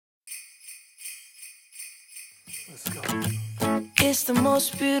Let's go. It's the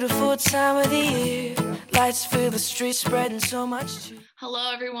most beautiful time of the year. Lights fill the streets, spreading so much cheer.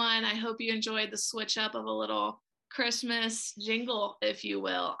 Hello, everyone. I hope you enjoyed the switch up of a little Christmas jingle, if you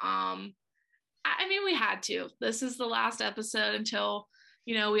will. I mean, we had to. This is the last episode until,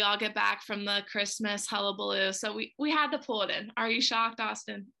 we all get back from the Christmas hullabaloo. So we had to pull it in. Are you shocked,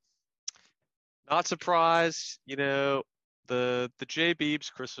 Austin? Not surprised. The J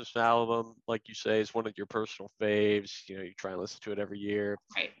Beebs Christmas album, like you say, is one of your personal faves. You try and listen to it every year.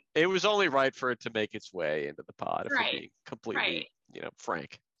 Right. It was only right for it to make its way into the pod, if we're being completely,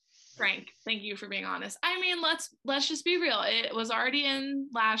 frank. Frank, thank you for being honest. I mean, let's just be real. It was already in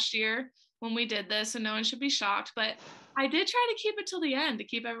last year when we did this, so no one should be shocked. But I did try to keep it till the end to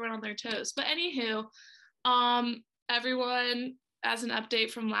keep everyone on their toes. But anywho, everyone, as an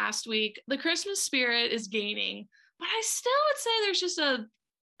update from last week, the Christmas spirit is gaining. But I still would say there's just a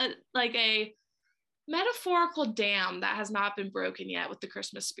metaphorical dam that has not been broken yet with the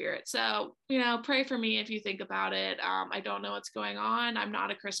Christmas spirit. So, pray for me if you think about it. I don't know what's going on. I'm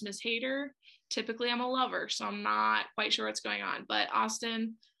not a Christmas hater. Typically, I'm a lover, so I'm not quite sure what's going on. But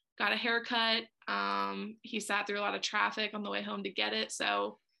Austin got a haircut. He sat through a lot of traffic on the way home to get it.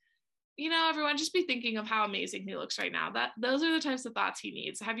 So, everyone just be thinking of how amazing he looks right now. Those are the types of thoughts he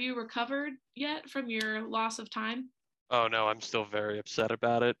needs. Have you recovered yet from your loss of time? Oh, no, I'm still very upset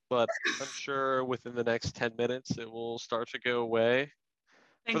about it, but I'm sure within the next 10 minutes it will start to go away.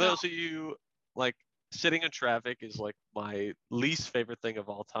 For those of you, sitting in traffic is my least favorite thing of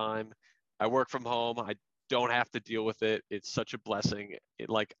all time. I work from home. I don't have to deal with it. It's such a blessing.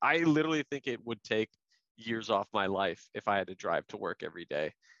 I literally think it would take years off my life if I had to drive to work every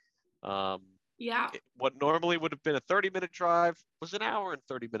day. What normally would have been a 30-minute drive was an hour and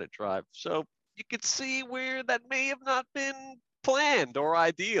 30-minute drive. So you could see where that may have not been planned or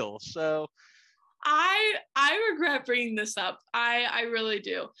ideal. So I regret bringing this up. I really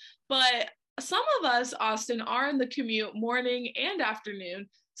do. But some of us, Austin, are in the commute morning and afternoon.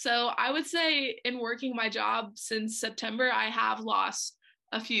 So I would say in working my job since September, I have lost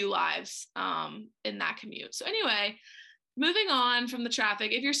a few lives in that commute. So anyway, moving on from the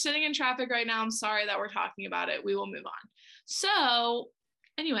traffic. If you're sitting in traffic right now, I'm sorry that we're talking about it. We will move on. So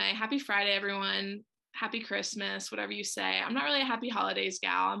anyway, happy Friday, everyone. Happy Christmas, whatever you say. I'm not really a happy holidays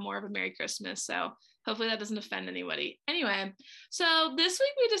gal. I'm more of a Merry Christmas. So hopefully that doesn't offend anybody. Anyway, so this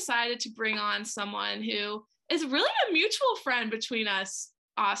week we decided to bring on someone who is really a mutual friend between us,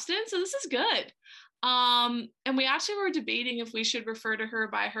 Austin. So this is good. And we actually were debating if we should refer to her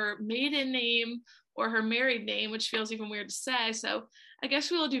by her maiden name or her married name, which feels even weird to say. So I guess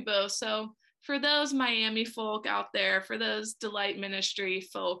we will do both. So for those Miami folk out there, for those Delight Ministry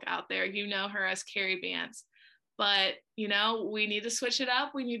folk out there, you know her as Carrie Vance. But, we need to switch it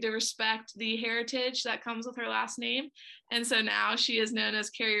up. We need to respect the heritage that comes with her last name. And so now she is known as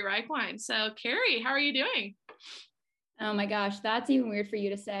Carrie Reichwein. So Carrie, how are you doing? Oh my gosh, that's even weird for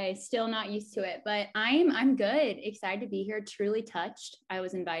you to say. Still not used to it, but I'm good. Excited to be here. Truly touched. I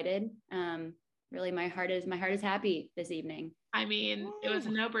was invited. Really, my heart is happy this evening. I mean, it was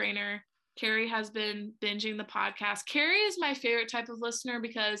a no-brainer. Carrie has been binging the podcast. Carrie is my favorite type of listener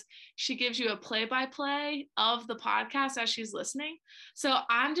because she gives you a play-by-play of the podcast as she's listening. So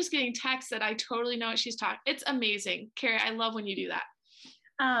I'm just getting texts that I totally know what she's talking. It's amazing. Carrie, I love when you do that.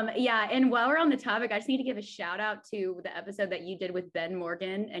 Yeah. And while we're on the topic, I just need to give a shout out to the episode that you did with Ben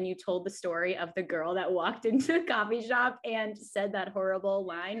Morgan. And you told the story of the girl that walked into the coffee shop and said that horrible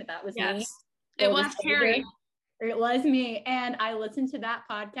line. That was me. It was Carrie. It was me. And I listened to that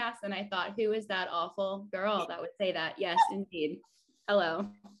podcast and I thought, who is that awful girl that would say that? Yes, indeed. Hello.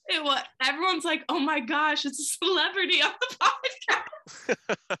 It was. Everyone's like, oh my gosh, it's a celebrity on the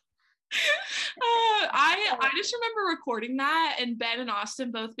podcast. I just remember recording that and Ben and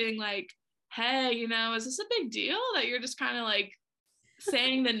Austin both being like, hey, is this a big deal that you're just kind of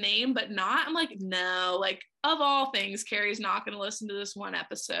saying the name but not? I'm like, no, of all things, Carrie's not going to listen to this one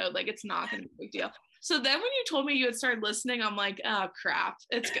episode. It's not going to be a big deal. So then when you told me you had started listening, I'm like, oh crap,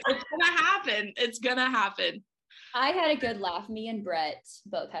 it's gonna happen. It's gonna happen. I had a good laugh. Me and Brett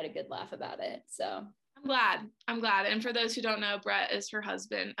both had a good laugh about it. So I'm glad. And for those who don't know, Brett is her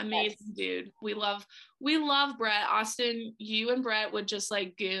husband. Amazing dude. We love Brett. Austin, you and Brett would just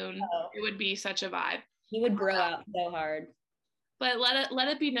goon. Oh. It would be such a vibe. He would bro out so hard. But let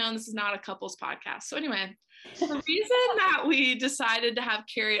it be known this is not a couples podcast. So anyway, the reason that we decided to have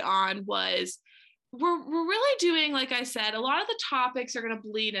Carrie on was we're really doing, like I said, a lot of the topics are going to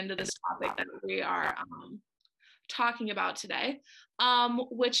bleed into this topic that we are talking about today,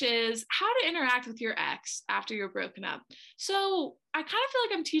 which is how to interact with your ex after you're broken up. So I kind of feel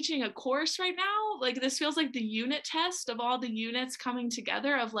like I'm teaching a course right now, like this feels like the unit test of all the units coming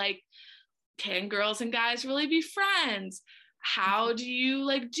together of like, can girls and guys really be friends? How do you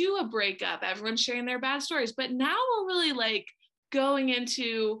like do a breakup? Everyone's sharing their bad stories. But now we're really like going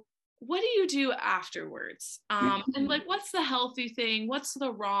into, what do you do afterwards? And like, what's the healthy thing? What's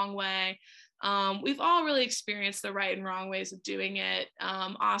the wrong way? We've all really experienced the right and wrong ways of doing it.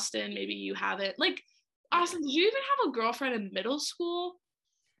 Austin, maybe you haven't. Like, Austin, did you even have a girlfriend in middle school?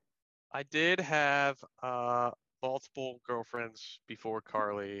 I did have multiple girlfriends before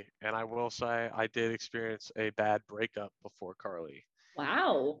Carly, and I will say I did experience a bad breakup before Carly.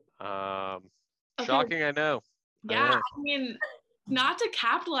 Wow. Okay. Shocking, I know. Yeah, I mean, not to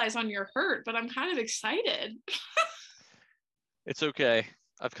capitalize on your hurt, but I'm kind of excited. It's okay.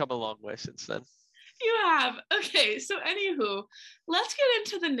 I've come a long way since then. You have. Okay, so anywho, let's get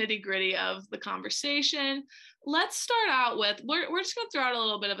into the nitty-gritty of the conversation. Let's start out with, we're just going to throw out a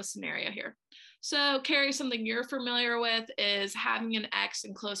little bit of a scenario here. So, Carrie, something you're familiar with is having an ex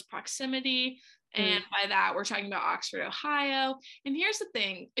in close proximity. And by that, we're talking about Oxford, Ohio. And here's the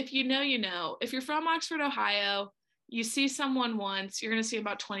thing. If you know, you know. If you're from Oxford, Ohio, you see someone once, you're going to see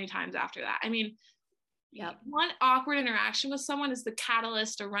about 20 times after that. I mean, one awkward interaction with someone is the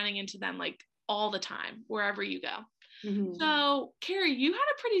catalyst to running into them like all the time, wherever you go. So, Carrie, you had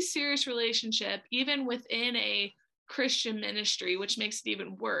a pretty serious relationship, even within a Christian ministry, which makes it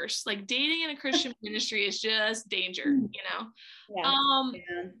even worse. Like dating in a Christian ministry is just danger, you know?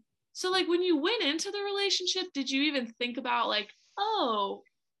 Yeah. So like when you went into the relationship, did you even think about like, oh,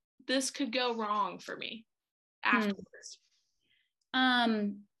 this could go wrong for me afterwards?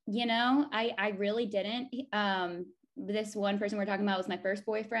 You know, I really didn't. This one person we're talking about was my first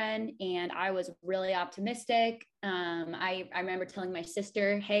boyfriend, and I was really optimistic. I remember telling my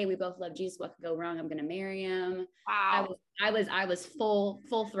sister, hey, we both love Jesus, what could go wrong? I'm gonna marry him. Wow. I was full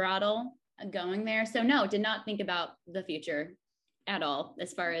throttle going there. So no, did not think about the future at all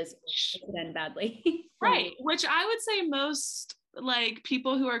as far as it could end badly. Right. Which I would say most like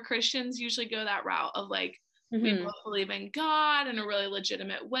people who are Christians usually go that route of like, we both believe in God in a really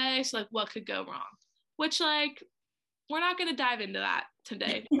legitimate way. So like what could go wrong? Which like, we're not going to dive into that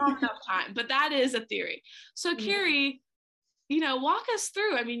today. We don't have enough time, but that is a theory. So Carrie, you know, walk us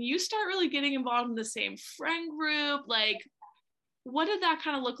through. I mean, you start really getting involved in the same friend group. Like, what did that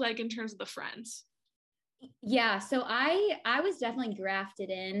kind of look like in terms of the friends? Yeah, so I was definitely grafted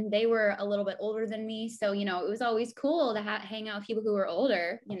in. They were a little bit older than me, so you know it was always cool to hang out with people who were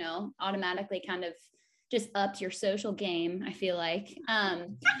older. You know, automatically kind of just upped your social game, I feel like.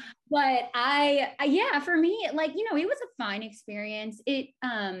 But yeah, for me, like, you know, it was a fine experience. It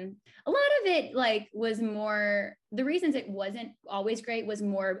a lot of it like was more, the reasons it wasn't always great was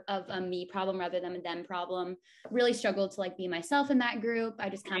more of a me problem rather than a them problem. Really struggled to like be myself in that group. I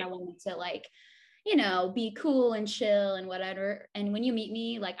just kind of wanted to like, you know, be cool and chill and whatever. And when you meet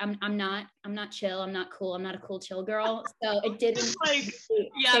me, like I'm not chill, I'm not cool, I'm not a cool chill girl. So it didn't like,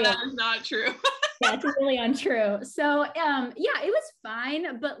 yeah, that is not true. Yeah, it's really untrue. So yeah, it was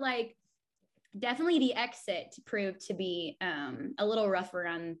fine, but like definitely the exit proved to be a little rough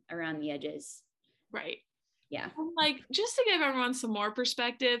around the edges. Right. Yeah. Like, just to give everyone some more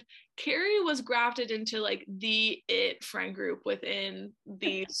perspective, Carrie was grafted into like the it friend group within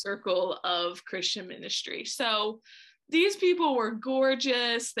the circle of Christian ministry. So these people were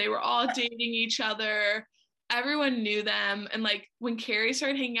gorgeous. They were all dating each other. Everyone knew them. And like when Carrie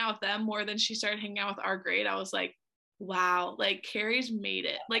started hanging out with them more than she started hanging out with our grade, I was like, wow, like Carrie's made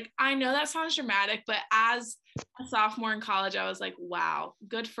it. Like, I know that sounds dramatic, but as a sophomore in college, I was like, wow,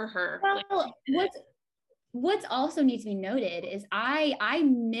 good for her. Well, like, what's also needs to be noted is I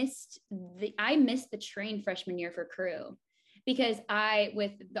missed the train freshman year for crew because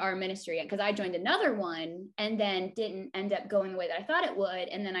with our ministry, because I joined another one and then didn't end up going the way that I thought it would,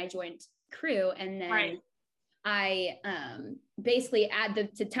 and then I joined crew, and then I basically at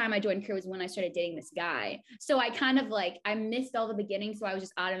the time I joined crew was when I started dating this guy. So I kind of like I missed all the beginning, so I was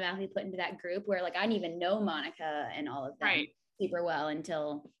just automatically put into that group where like I didn't even know Monica and all of them super well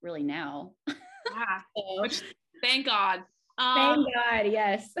until really now. Yeah. So, which, thank God. Thank God,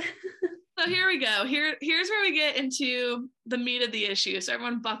 yes. So here we go. Here's where we get into the meat of the issue. So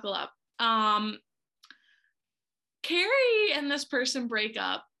everyone buckle up. Carrie and this person break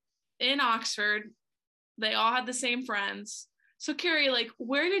up in Oxford. They all had the same friends. So Carrie, like,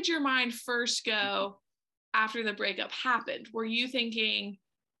 where did your mind first go after the breakup happened? Were you thinking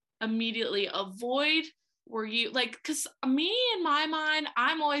immediately avoid? Were you like, because me in my mind,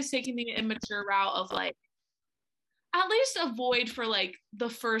 I'm always taking the immature route of like, at least avoid for like the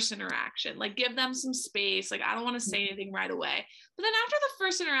first interaction, like give them some space. Like, I don't want to say anything right away. But then after the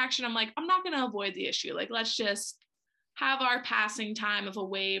first interaction, I'm like, I'm not going to avoid the issue. Like, let's just have our passing time of a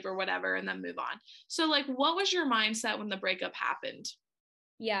wave or whatever, and then move on. So like, what was your mindset when the breakup happened?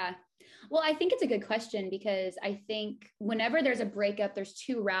 Yeah. Well, I think it's a good question, because I think whenever there's a breakup, there's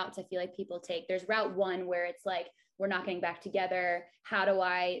two routes I feel like people take. There's route one where it's like, we're not getting back together. How do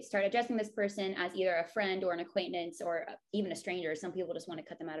I start addressing this person as either a friend or an acquaintance or even a stranger? Some people just want to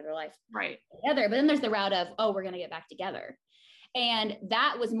cut them out of their life. Right. Together. But then there's the route of, oh, we're going to get back together. And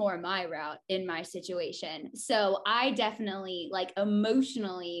that was more my route in my situation. So I definitely like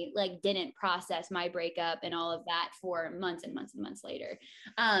emotionally like didn't process my breakup and all of that for months and months and months later.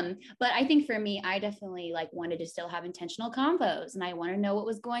 But I think for me, I definitely like wanted to still have intentional convos, and I wanted to know what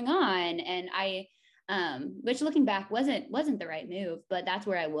was going on. And which looking back wasn't the right move, but that's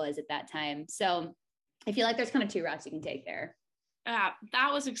where I was at that time. So I feel like there's kind of two routes you can take there.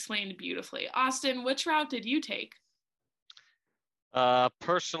 That was explained beautifully. Austin, which route did you take?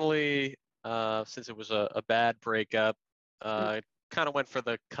 Personally, since it was a bad breakup, I kind of went for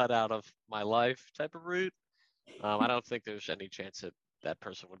the cut out of my life type of route. I don't think there's any chance that that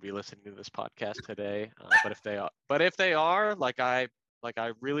person would be listening to this podcast today. But if they are, like I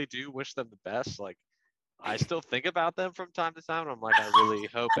really do wish them the best. Like, I still think about them from time to time, and I'm like, I really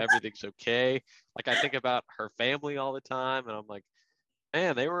hope everything's okay. Like, I think about her family all the time, and I'm like,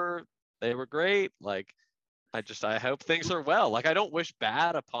 man, they were great. Like, I hope things are well. Like, I don't wish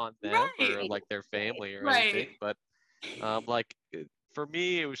bad upon them or like their family or anything, but like for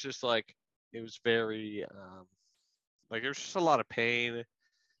me, it was just like, it was very like, there was just a lot of pain,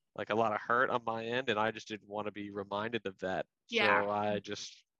 like a lot of hurt on my end, and I just didn't want to be reminded of that. Yeah. So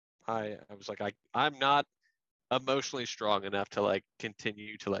I was like, I'm not emotionally strong enough to like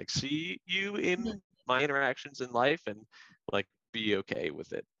continue to like see you in my interactions in life and like be okay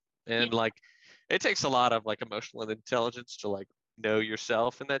with it. And like, it takes a lot of like emotional intelligence to like know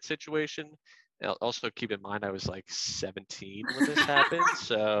yourself in that situation. And also keep in mind, I was like 17 when this happened.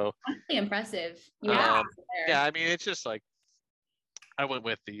 So Honestly impressive. yeah, I mean, it's just like, I went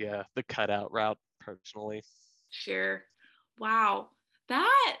with the cutout route personally. Sure. Wow.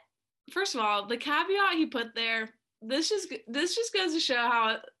 That, first of all, the caveat he put there, this just goes to show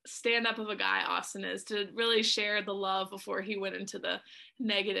how stand up of a guy Austin is, to really share the love before he went into the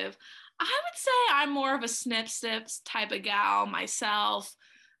negative. I would say I'm more of a snip snips type of gal myself.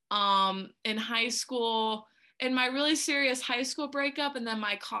 In high school, in my really serious high school breakup and then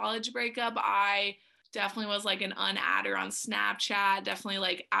my college breakup, I definitely was like an unadder on Snapchat, definitely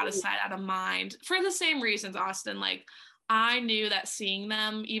like out of sight, out of mind, for the same reasons, Austin. Like, I knew that seeing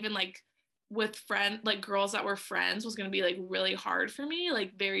them, even like with like girls that were friends, was going to be like really hard for me,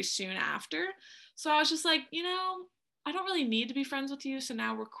 like very soon after. So I was just like, I don't really need to be friends with you, so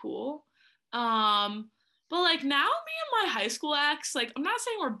now we're cool. But like, now me and my high school ex, like, I'm not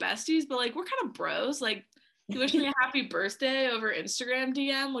saying we're besties, but like, we're kind of bros. Like, he wished me a happy birthday over Instagram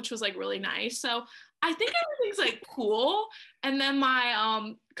DM, which was like really nice. So I think everything's like cool. And then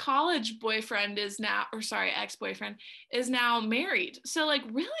my college boyfriend ex-boyfriend is now married. So like,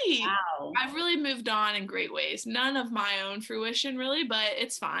 really, Wow. I've really moved on in great ways. None of my own fruition really, but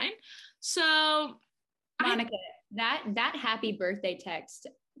it's fine. So Monica, that happy birthday text,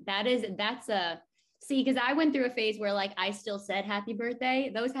 that's a see, because I went through a phase where like I still said happy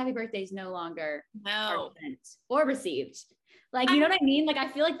birthday. Those happy birthdays no longer are sent or received. Like, you know what I mean? Like, I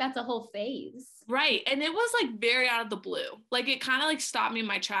feel like that's a whole phase. Right. And it was like very out of the blue. Like, it kind of like stopped me in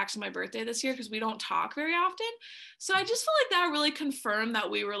my tracks on my birthday this year because we don't talk very often. So I just feel like that really confirmed that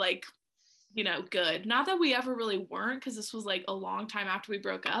we were like, good. Not that we ever really weren't, because this was like a long time after we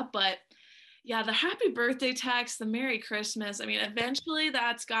broke up, but yeah, the happy birthday text, the Merry Christmas. I mean, eventually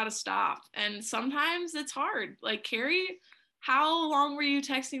that's got to stop. And sometimes it's hard. Like, Carrie, how long were you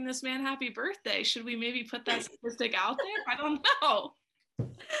texting this man happy birthday? Should we maybe put that statistic out there? I don't know.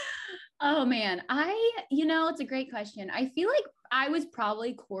 Oh man, it's a great question. I feel like I was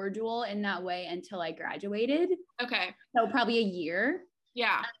probably cordial in that way until I graduated. Okay. So probably a year.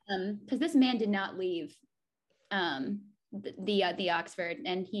 Yeah. Because this man did not leave the Oxford,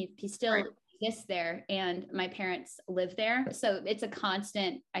 and he still exists there, and my parents live there. So it's a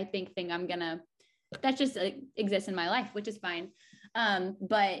constant, I think, thing that just exists in my life, which is fine.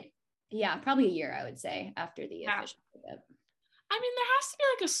 But yeah, probably a year, I would say, after the official breakup. I mean, there has to be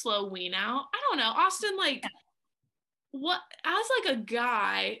like a slow wean out. I don't know, Austin, like, what, as like a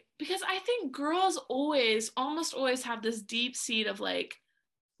guy, because I think girls almost always have this deep seed of like,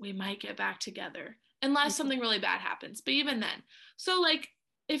 we might get back together unless something really bad happens. But even then, so like,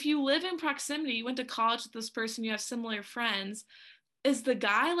 if you live in proximity, you went to college with this person, you have similar friends, is the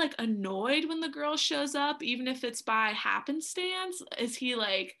guy like annoyed when the girl shows up, even if it's by happenstance? Is he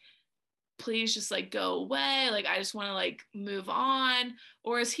like, please just like go away, like I just want to like move on?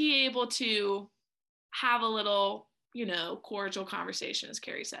 Or is he able to have a little, cordial conversation, as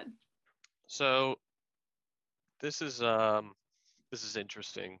Carrie said? So this is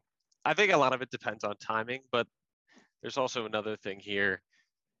interesting. I think a lot of it depends on timing, but there's also another thing here.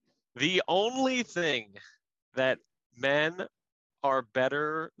 The only thing that men are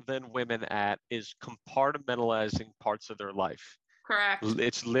better than women at is compartmentalizing parts of their life. Correct.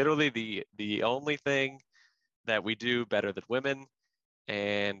 It's literally the only thing that we do better than women.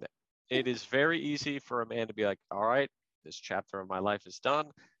 And it is very easy for a man to be like, all right, this chapter of my life is done.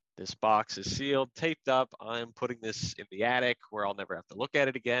 This box is sealed, taped up. I'm putting this in the attic where I'll never have to look at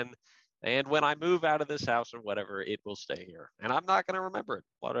it again. And when I move out of this house or whatever, it will stay here. And I'm not going to remember it,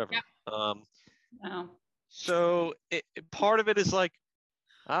 whatever. Yep. Wow. So part of it is like,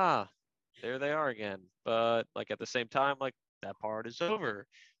 there they are again. But like at the same time, like that part is over.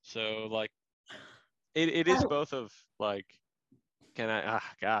 So like it is both of like, can I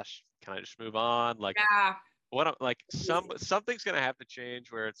just move on? Like something's gonna have to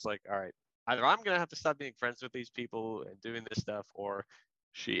change where it's like, all right, either I'm gonna have to stop being friends with these people and doing this stuff, or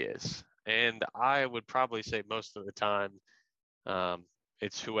she is. And I would probably say most of the time,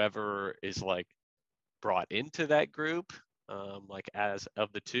 it's whoever is like brought into that group, like as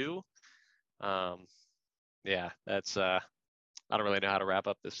of the two. Yeah, that's I don't really know how to wrap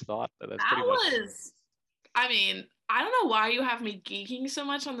up this thought, but that's pretty much. I mean, I don't know why you have me geeking so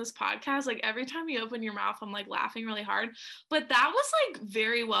much on this podcast. Like every time you open your mouth, I'm like laughing really hard. But that was like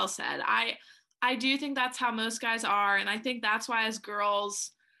very well said. I do think that's how most guys are. And I think that's why as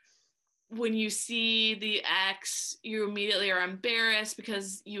girls, when you see the ex, you immediately are embarrassed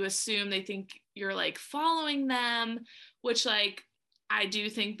because you assume they think you're like following them, which like I do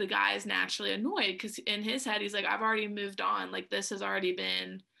think the guy is naturally annoyed because in his head, he's like, I've already moved on. Like this has already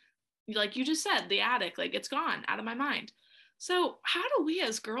been, like you just said, the attic, like it's gone out of my mind. So how do we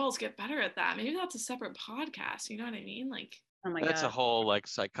as girls get better at that? Maybe that's a separate podcast. You know what I mean? Like, Oh my That's God. a whole like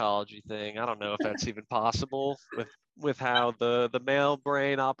psychology thing. I don't know if that's even possible with how the male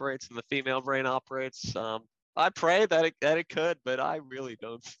brain operates and the female brain operates. I pray that it could, but I really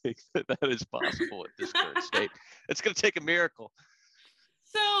don't think that is possible at this current state. It's going to take a miracle.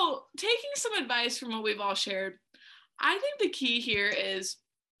 so taking some advice from what we've all shared, I think the key here is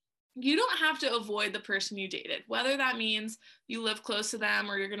you don't have to avoid the person you dated, whether that means you live close to them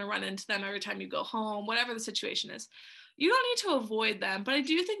or you're going to run into them every time you go home, whatever the situation is. You don't need to avoid them, but I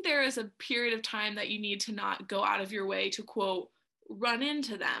do think there is a period of time that you need to not go out of your way to, quote, run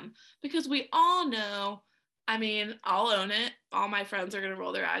into them, because we all know, I mean, I'll own it. All my friends are going to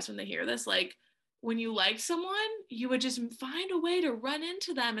roll their eyes when they hear this. Like, when you like someone, you would just find a way to run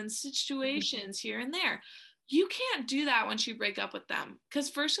into them in situations here and there. You can't do that once you break up with them, because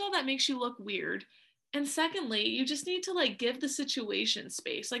first of all, that makes you look weird. And secondly, you just need to like give the situation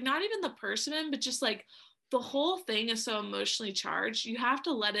space, like not even the person, but just like the whole thing is so emotionally charged. You have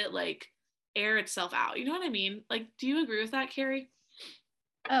to let it like air itself out. You know what I mean? Like, do you agree with that, Carrie?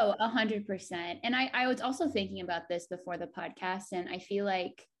 Oh, 100%. And I was also thinking about this before the podcast, and I feel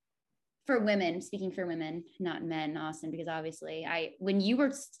like for women, speaking for women, not men, Austin, because obviously when you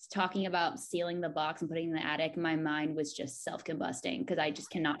were talking about sealing the box and putting it in the attic, my mind was just self-combusting because I just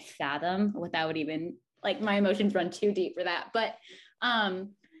cannot fathom without even like my emotions run too deep for that. But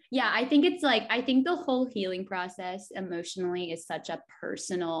yeah, I think it's like, I think the whole healing process emotionally is such a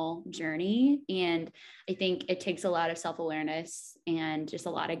personal journey. And I think it takes a lot of self-awareness and just a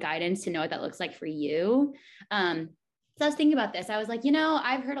lot of guidance to know what that looks like for you. So I was thinking about this. I was like,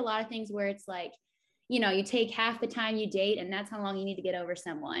 I've heard a lot of things where it's like, you take half the time you date and that's how long you need to get over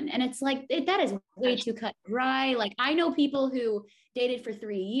someone. And it's like, that is way too cut dry. Like I know people who dated for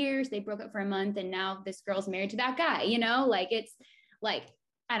 3 years, they broke up for a month and now this girl's married to that guy, like it's like,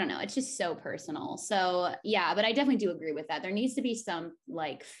 I don't know. It's just so personal. So yeah, but I definitely do agree with that. There needs to be some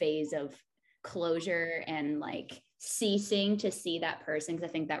like phase of closure and like ceasing to see that person. Cause I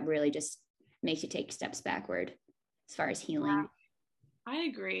think that really just makes you take steps backward as far as healing. I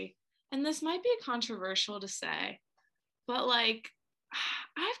agree. And this might be controversial to say, but like,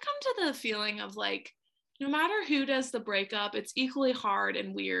 I've come to the feeling of like, no matter who does the breakup, it's equally hard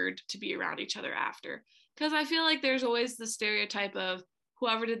and weird to be around each other after. Because I feel like there's always the stereotype of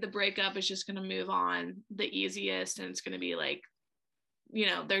whoever did the breakup is just going to move on the easiest. And it's going to be like,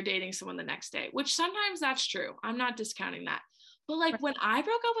 they're dating someone the next day, which sometimes that's true. I'm not discounting that. But like when I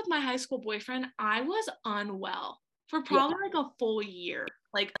broke up with my high school boyfriend, I was unwell for probably like a full year.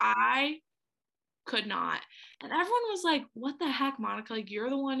 Like I could not. And everyone was like, what the heck, Monica? Like you're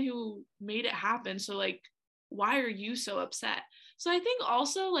the one who made it happen. So like, why are you so upset? So I think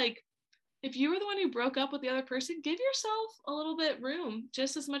also like if you were the one who broke up with the other person, give yourself a little bit room,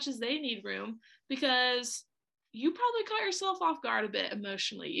 just as much as they need room, because you probably caught yourself off guard a bit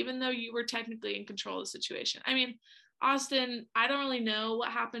emotionally, even though you were technically in control of the situation. I mean, Austin, I don't really know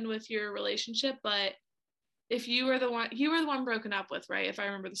what happened with your relationship, but if you were the one broken up with, right? If I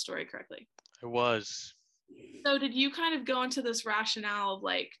remember the story correctly. It was. So did you kind of go into this rationale of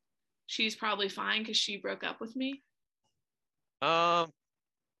like, she's probably fine because she broke up with me?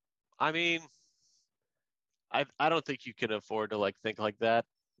 I mean, I don't think you can afford to like think like that.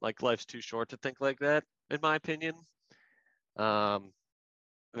 Like life's too short to think like that, in my opinion. Um,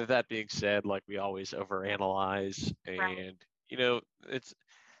 with that being said, like we always overanalyze, Right. and it's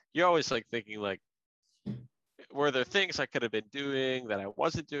you're always like thinking like, were there things I could have been doing that I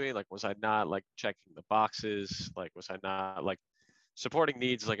wasn't doing? Like, was I not like checking the boxes? Like, was I not like supporting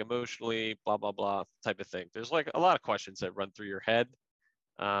needs like emotionally, blah blah blah type of thing? There's like a lot of questions that run through your head.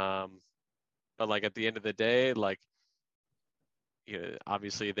 But like at the end of the day, like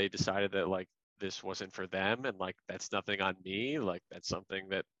obviously they decided that like this wasn't for them, and like that's nothing on me. Like that's something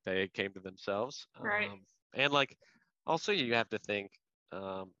that they came to themselves. Right. And like also you have to think,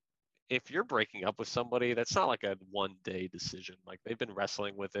 if you're breaking up with somebody, that's not like a 1 day decision. Like they've been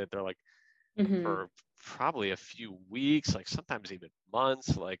wrestling with it. They're like for probably a few weeks, like sometimes even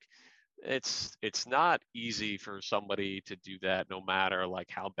months. Like it's not easy for somebody to do that, no matter like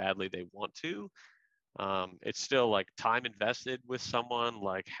how badly they want to. It's still like time invested with someone.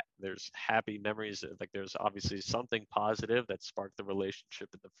 Like there's happy memories. Like there's obviously something positive that sparked the relationship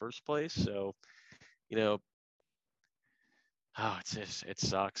in the first place. So, you know, it's just, it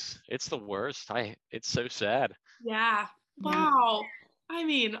sucks. It's the worst. It's so sad. Yeah. Wow. I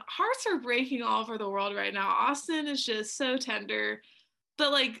mean, hearts are breaking all over the world right now. Austin is just so tender.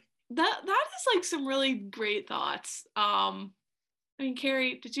 But like that is like some really great thoughts. I mean,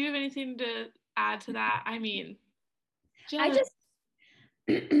 Carrie, did you have anything to add to that? I mean, I just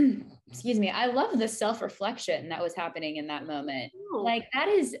excuse me, I love the self-reflection that was happening in that moment. Like that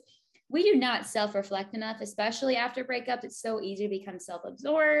is, we do not self-reflect enough, especially after breakup. It's so easy to become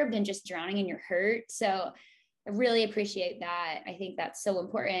self-absorbed and just drowning in your hurt. So I really appreciate that. I think that's so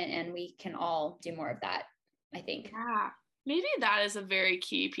important, and we can all do more of that, I think. Yeah. Maybe that is a very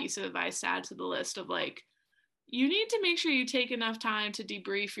key piece of advice to add to the list of like, you need to make sure you take enough time to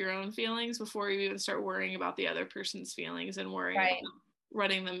debrief your own feelings before you even start worrying about the other person's feelings and worrying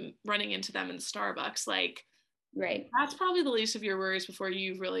about running into them in Starbucks. Like, that's probably the least of your worries before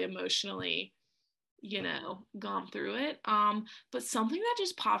you've really emotionally, gone through it. But something that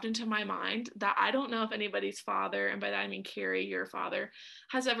just popped into my mind that I don't know if anybody's father, and by that I mean Carrie, your father,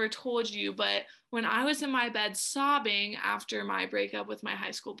 has ever told you, but when I was in my bed sobbing after my breakup with my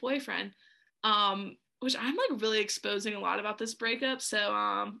high school boyfriend, which I'm like really exposing a lot about this breakup,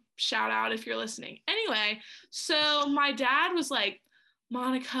 so shout out if you're listening. Anyway, so my dad was like,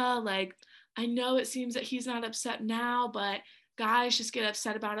 Monica, like, I know it seems that he's not upset now, but guys just get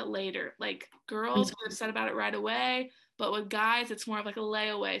upset about it later. Like girls get upset about it right away, but with guys, it's more of like a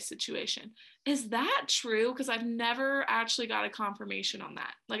layaway situation. Is that true? Because I've never actually got a confirmation on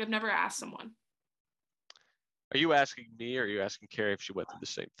that. Like I've never asked someone. Are you asking me, or are you asking Carrie if she went through the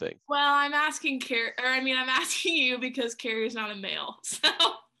same thing? Well, I'm asking Carrie, or I mean, I'm asking you because Carrie's not a male. So.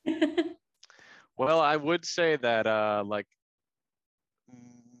 Well, I would say that like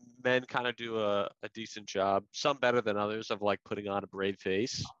men kind of do a decent job, some better than others, of like putting on a brave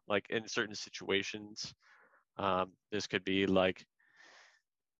face. Like in certain situations, this could be like,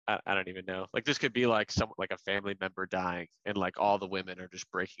 I don't even know. Like this could be like like a family member dying, and like all the women are just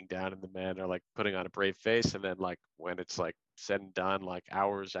breaking down, and the men are like putting on a brave face. And then like when it's like said and done, like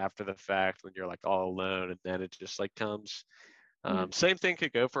hours after the fact, when you're like all alone, and then it just like comes. Same thing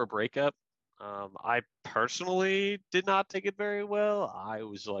could go for a breakup. I personally did not take it very well. I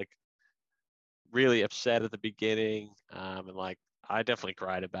was like really upset at the beginning, and like I definitely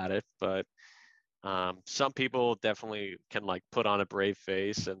cried about it. But some people definitely can like put on a brave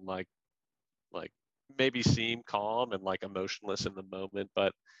face and like maybe seem calm and like emotionless in the moment,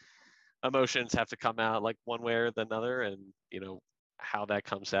 but emotions have to come out like one way or the other, and how that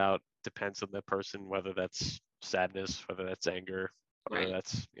comes out depends on the person, whether that's sadness, whether that's anger, whether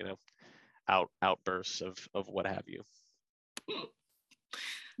that's outbursts of what have you.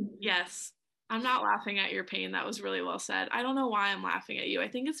 Yes. I'm not laughing at your pain. That was really well said. I don't know why I'm laughing at you. I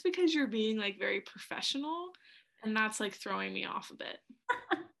think it's because you're being like very professional, and that's like throwing me off a bit.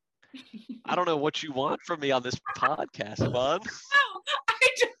 I don't know what you want from me on this podcast, bud. No, I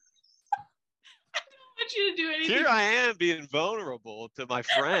don't want you to do anything. Here I am being vulnerable to my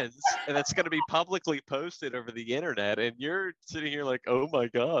friends, and it's going to be publicly posted over the internet, and you're sitting here like, oh my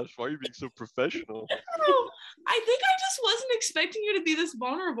gosh, why are you being so professional? I think I just wasn't expecting you to be this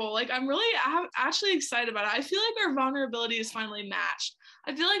vulnerable. Like, I'm actually excited about it. I feel like our vulnerability is finally matched.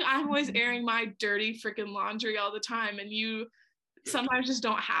 I feel like I'm always airing my dirty freaking laundry all the time, and you sometimes just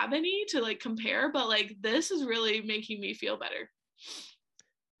don't have any to like compare, but like this is really making me feel better.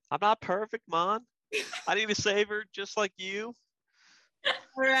 I'm not perfect, Mon. I need a savior just like you.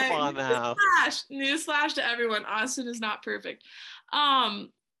 All right. Come on now. Newsflash to everyone. Austin is not perfect.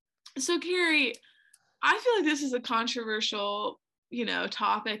 So Carrie, I feel like this is a controversial,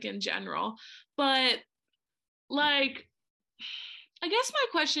 topic in general, but like, I guess my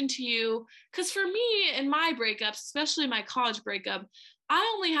question to you, because for me in my breakups, especially my college breakup,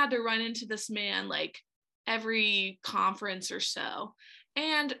 I only had to run into this man like every conference or so.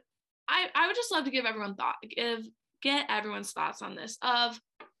 And I would just love to give everyone get everyone's thoughts on this. Of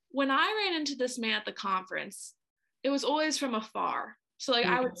when I ran into this man at the conference, it was always from afar. So like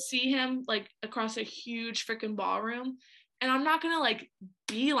I would see him like across a huge freaking ballroom, and I'm not gonna like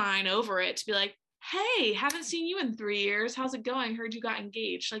beeline over it to be like, hey, haven't seen you in 3 years. How's it going? Heard you got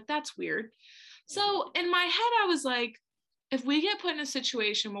engaged. Like, that's weird. So in my head, I was like, if we get put in a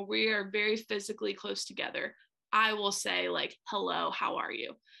situation where we are very physically close together, I will say like, hello, how are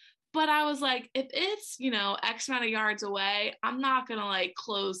you? But I was like, if it's, X amount of yards away, I'm not going to like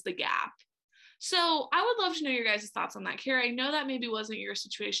close the gap. So I would love to know your guys' thoughts on that. Carrie, I know that maybe wasn't your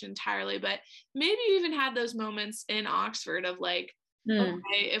situation entirely, but maybe you even had those moments in Oxford of like, okay,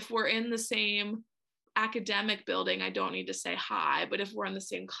 if we're in the same academic building, I don't need to say hi, but if we're in the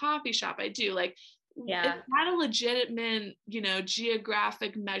same coffee shop, I do. Like, is that a legitimate,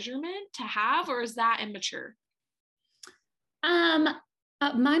 geographic measurement to have, or is that immature?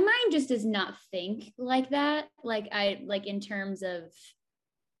 My mind just does not think like that. Like in terms of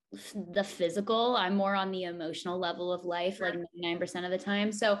the physical, I'm more on the emotional level of life, like 99% of the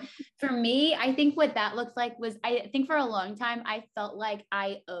time. So for me, I think what that looked like was, I think for a long time, I felt like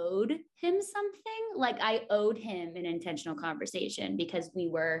I owed him something. Like I owed him an intentional conversation because we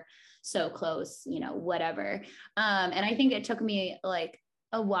were so close, whatever. And I think it took me like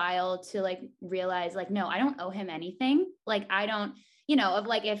a while to like realize like, no, I don't owe him anything. Like I don't, of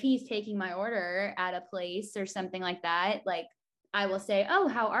like, if he's taking my order at a place or something like that, like I will say, oh,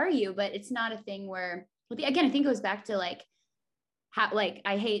 how are you? But it's not a thing where, again, I think it goes back to like, how, like,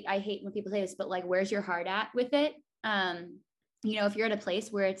 I hate when people say this, but like, where's your heart at with it? If you're at a place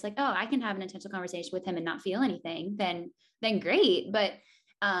where it's like, oh, I can have an intentional conversation with him and not feel anything, then great. But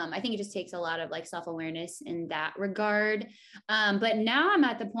I think it just takes a lot of like self-awareness in that regard. But now I'm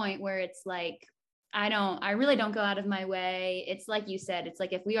at the point where it's like, I really don't go out of my way. It's like you said, it's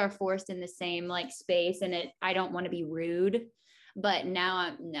like if we are forced in the same like space and I don't want to be rude, but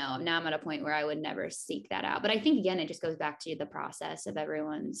now I'm at a point where I would never seek that out. But I think again, it just goes back to the process of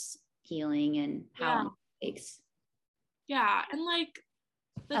everyone's healing and how long it takes. Yeah. And like,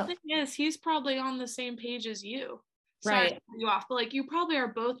 the thing is, he's probably on the same page as you. Sorry to cut you off, but like, you probably are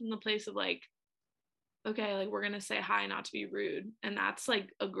both in the place of like, okay, like we're going to say hi, not to be rude. And that's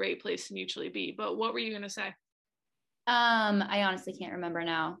like a great place to mutually be. But what were you going to say? I honestly can't remember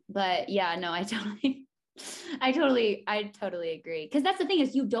now, but yeah, no, I totally agree. Cause that's the thing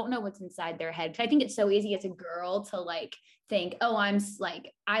is you don't know what's inside their head. I think it's so easy as a girl to like think, oh,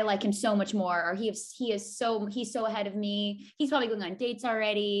 I like him so much more, or he's so ahead of me. He's probably going on dates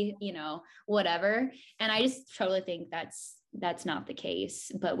already, whatever. And I just totally think that's not the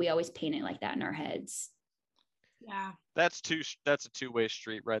case, but we always paint it like that in our heads. Yeah. That's a two-way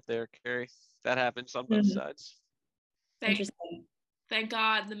street right there, Carrie. That happens on both sides. Interesting. Thank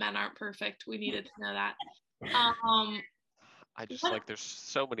God the men aren't perfect. We needed to know that. I just like there's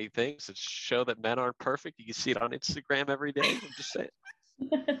so many things that show that men aren't perfect. You can see it on Instagram every day. I'm just saying.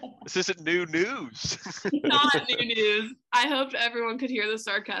 This isn't new news. Not new news. I hoped everyone could hear the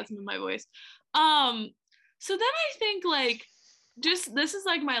sarcasm in my voice. So then I think like just this is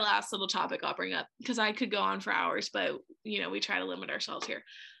like my last little topic I'll bring up because I could go on for hours, but we try to limit ourselves here.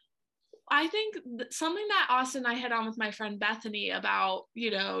 I think something that Austin and I hit on with my friend Bethany about,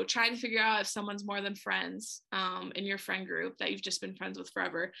 trying to figure out if someone's more than friends in your friend group that you've just been friends with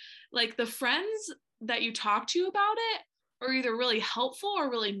forever. Like the friends that you talk to about it are either really helpful or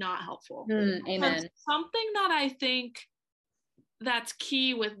really not helpful. Amen. But something that I think that's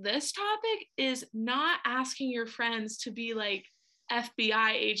key with this topic is not asking your friends to be like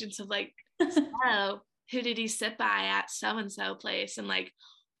FBI agents of like, oh, who did he sit by at so-and-so place? And like,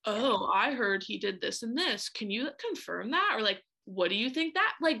 oh, I heard he did this and this. Can you confirm that? Or like, what do you think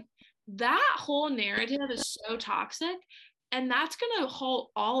that? Like, that whole narrative is so toxic. And that's going to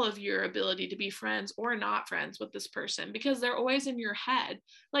halt all of your ability to be friends or not friends with this person because they're always in your head.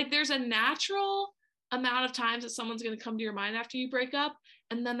 Like, there's a natural amount of times that someone's going to come to your mind after you break up,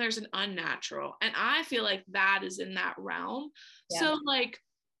 and then there's an unnatural. And I feel like that is in that realm. Yeah. So, like,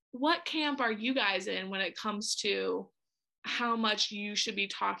 what camp are you guys in when it comes to how much you should be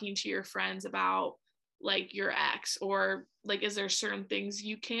talking to your friends about like your ex, or like is there certain things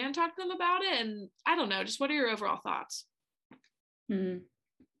you can talk to them about it? And I don't know, just what are your overall thoughts?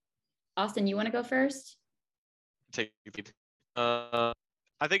 Austin, you want to go first? I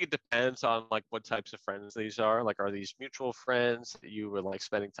think it depends on like what types of friends these are. Like, are these mutual friends that you were like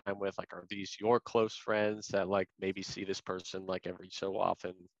spending time with? Like, are these your close friends that like maybe see this person like every so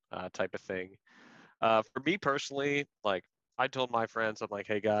often, type of thing? For me personally, like I told my friends, I'm like,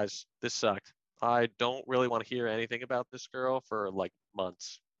 hey guys, this sucked. I don't really want to hear anything about this girl for like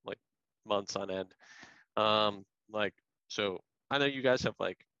months on end. Like, so I know you guys have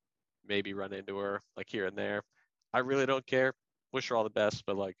like maybe run into her like here and there. I really don't care. Wish her all the best,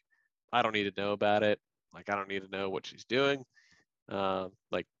 but like, I don't need to know about it. Like, I don't need to know what she's doing.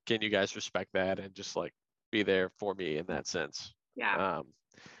 Like, can you guys respect that and just like be there for me in that sense? Yeah.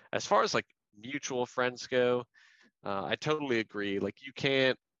 As far as like mutual friends go, I totally agree. Like, you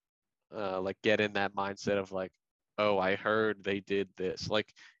can't like get in that mindset of like, oh, I heard they did this.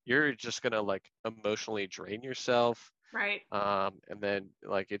 Like, you're just gonna like emotionally drain yourself. Right. And then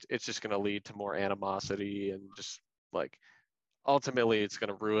like it's just gonna lead to more animosity and just like ultimately it's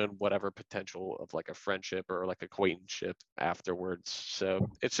gonna ruin whatever potential of like a friendship or like acquaintanceship afterwards. So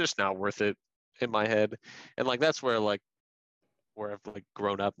it's just not worth it in my head. And like that's where I've like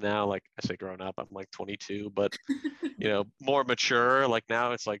grown up now. Like I say grown up, I'm like 22, but more mature. Like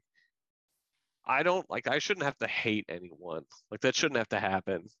now it's like I shouldn't have to hate anyone. Like that shouldn't have to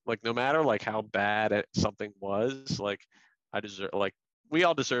happen. Like no matter like how bad something was, like we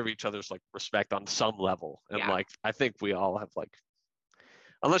all deserve each other's like respect on some level. And like I think we all have like,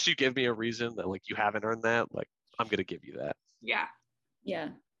 unless you give me a reason that like you haven't earned that, like I'm gonna give you that. Yeah. Yeah.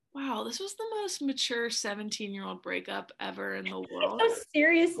 Wow, this was the most mature 17-year-old breakup ever in the world. So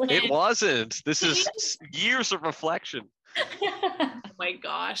seriously. It wasn't. This is years of reflection. Oh my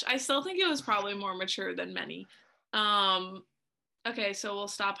gosh. I still think it was probably more mature than many. Okay, so we'll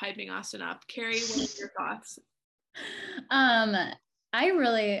stop hyping Austin up. Carrie, what are your thoughts? I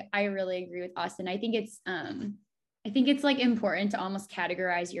really agree with Austin. I think it's like important to almost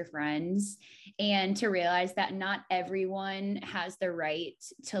categorize your friends and to realize that not everyone has the right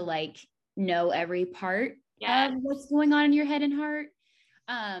to like know every part of what's going on in your head and heart.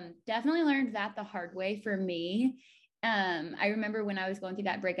 Definitely learned that the hard way for me. I remember when I was going through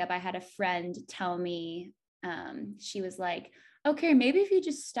that breakup, I had a friend tell me, she was like, okay, maybe if you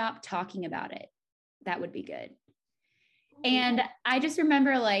just stop talking about it, that would be good. And I just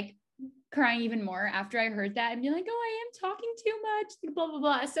remember like crying even more after I heard that and be like, oh, I am talking too much, blah, blah,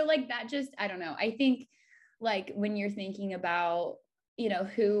 blah. So like that just, I don't know. I think like when you're thinking about,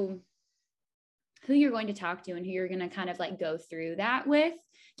 who you're going to talk to and who you're going to kind of like go through that with,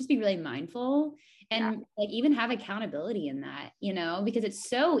 just be really mindful and like even have accountability in that, because it's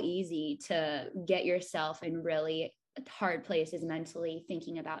so easy to get yourself in really hard places mentally,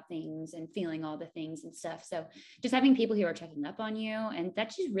 thinking about things and feeling all the things and stuff. So just having people who are checking up on you and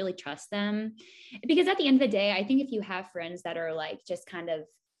that just really trust them, because at the end of the day, I think if you have friends that are like just kind of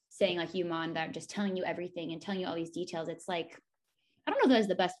saying like you, Mon, that are just telling you everything and telling you all these details, it's like, I don't know if those are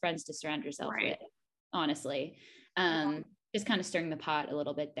the best friends to surround yourself with, honestly. Just kind of stirring the pot a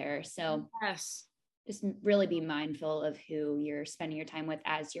little bit there. So just really be mindful of who you're spending your time with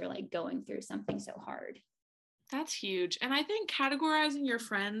as you're like going through something so hard. That's huge. And I think categorizing your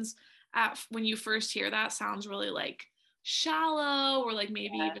friends when you first hear that sounds really like shallow or like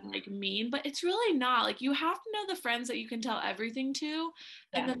maybe even like mean, but it's really not. Like you have to know the friends that you can tell everything to,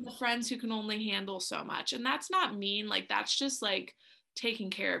 and then the friends who can only handle so much. And that's not mean. Like that's just like taking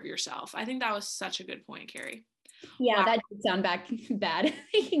care of yourself. I think that was such a good point, Carrie. Yeah, that did sound bad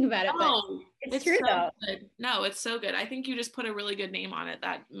thinking about it, but it's true though. Good. No, it's so good. I think you just put a really good name on it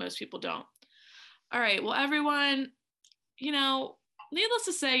that most people don't. All right. Well, everyone, needless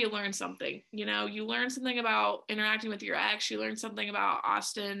to say, you learned something. You learned something about interacting with your ex. You learned something about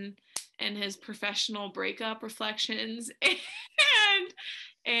Austin and his professional breakup reflections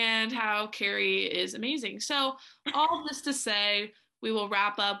and how Carrie is amazing. So all this to say, we will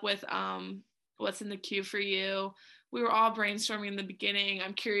wrap up with what's in the queue for you. We were all brainstorming in the beginning.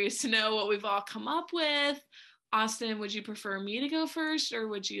 I'm curious to know what we've all come up with. Austin, would you prefer me to go first, or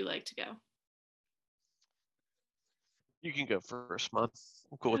would you like to go? You can go first, Mom.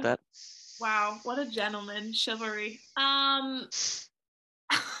 I'm cool with that. Wow, what a gentleman. Chivalry.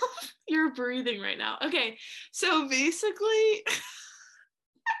 You're breathing right now. Okay, so basically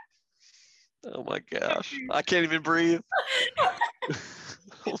Oh my gosh. I can't even breathe.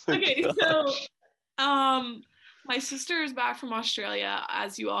 Oh my okay, gosh. so my sister is back from Australia,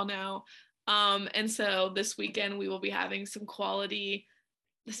 as you all know. And so this weekend we will be having some quality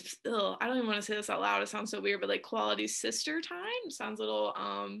I don't even want to say this out loud. It sounds so weird, but like quality sister time. Sounds a little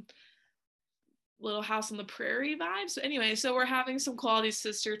house on the prairie vibe. So anyway, so we're having some quality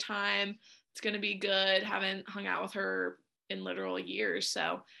sister time. It's gonna be good. Haven't hung out with her in literal years,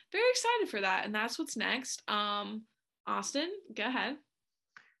 so very excited for that. And that's what's next. Austin, go ahead.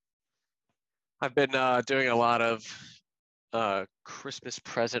 I've been doing a lot of Christmas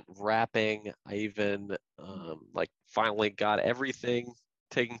present wrapping. I even like finally got everything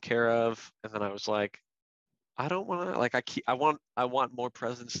taken care of, and then I was like, I don't want to like I want more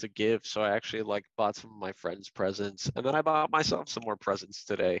presents to give, so I actually like bought some of my friends presents, and then I bought myself some more presents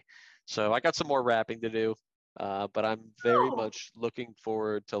today. So I got some more wrapping to do, but I'm very much looking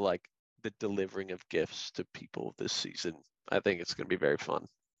forward to like the delivering of gifts to people this season. I think it's going to be very fun.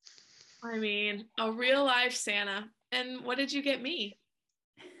 I mean, a real life Santa. And what did you get me?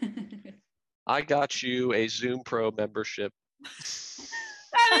 I got you a Zoom Pro membership.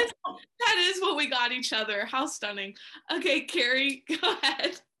 That is what we got each other. How stunning. Okay, Carrie, go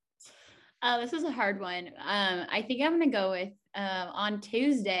ahead. This is a hard one. I think I'm gonna go with on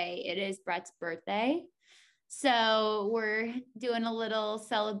Tuesday. It is Brett's birthday, so we're doing a little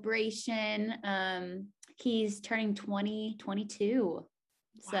celebration. He's turning 22.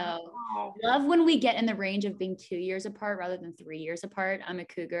 So wow. Love when we get in the range of being 2 years apart rather than 3 years apart. I'm a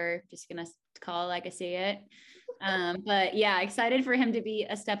cougar, just gonna call it like I see it. But yeah, excited for him to be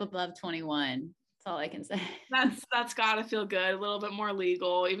a step above 21. That's all I can say. That's gotta feel good. A little bit more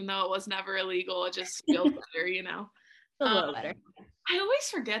legal, even though it was never illegal. It just feels better, you know. A little better. I always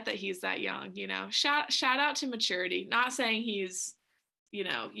forget that he's that young, you know. Shout out to maturity. Not saying he's, you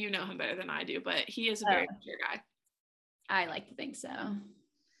know him better than I do, but he is a very mature guy. I like to think so.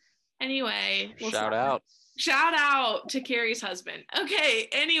 Anyway, Shout out to Carrie's husband. Okay,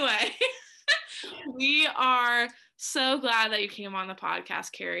 anyway. We are so glad that you came on the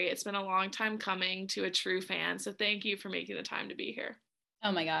podcast, Carrie. It's been a long time coming to a true fan. So thank you for making the time to be here.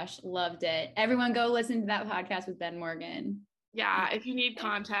 Oh my gosh, loved it. Everyone go listen to that podcast with Ben Morgan. Yeah, if you need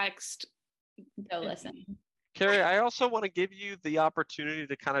context, go listen. Carrie, I also want to give you the opportunity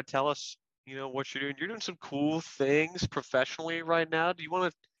to kind of tell us, you know, what you're doing. You're doing some cool things professionally right now. Do you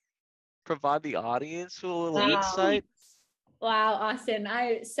want to provide the audience with a little insight? Wow, Austin,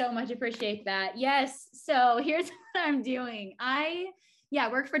 I so much appreciate that. Yes, so here's what I'm doing. I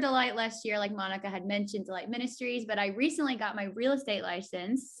worked for Delight last year, like Monica had mentioned, Delight Ministries, but I recently got my real estate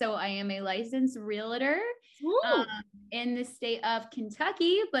license. So I am a licensed realtor in the state of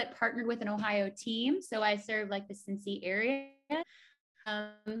Kentucky, but partnered with an Ohio team. So I serve like the Cincy area.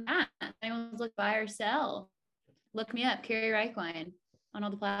 Anyone's look buy or sell, look me up, Carrie Reichwein, on all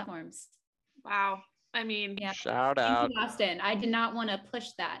the platforms. Wow. I mean, yeah. Shout out. Austin. I did not want to push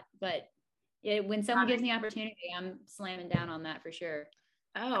that, but when someone gives me opportunity, I'm slamming down on that for sure.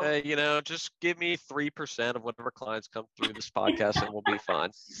 Oh. You know, just give me 3% of whatever clients come through this podcast and we'll be fine.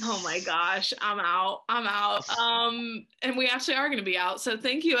 Oh my gosh, I'm out. And we actually are going to be out. So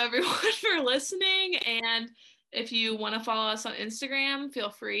thank you everyone for listening. And if you want to follow us on Instagram,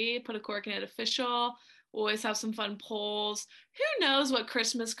 feel free, put a cork in it official. We'll always have some fun polls. Who knows what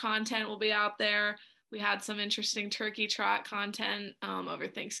Christmas content will be out there? We had some interesting turkey trot content over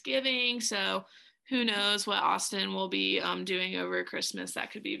Thanksgiving. So who knows what Austin will be doing over Christmas.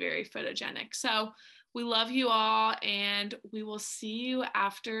 That could be very photogenic. So we love you all, and we will see you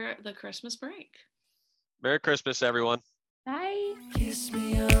after the Christmas break. Merry Christmas, everyone. Bye. Kiss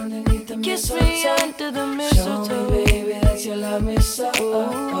me underneath the mistletoe. Kiss me under the mistletoe. Show me, baby, that you love me so.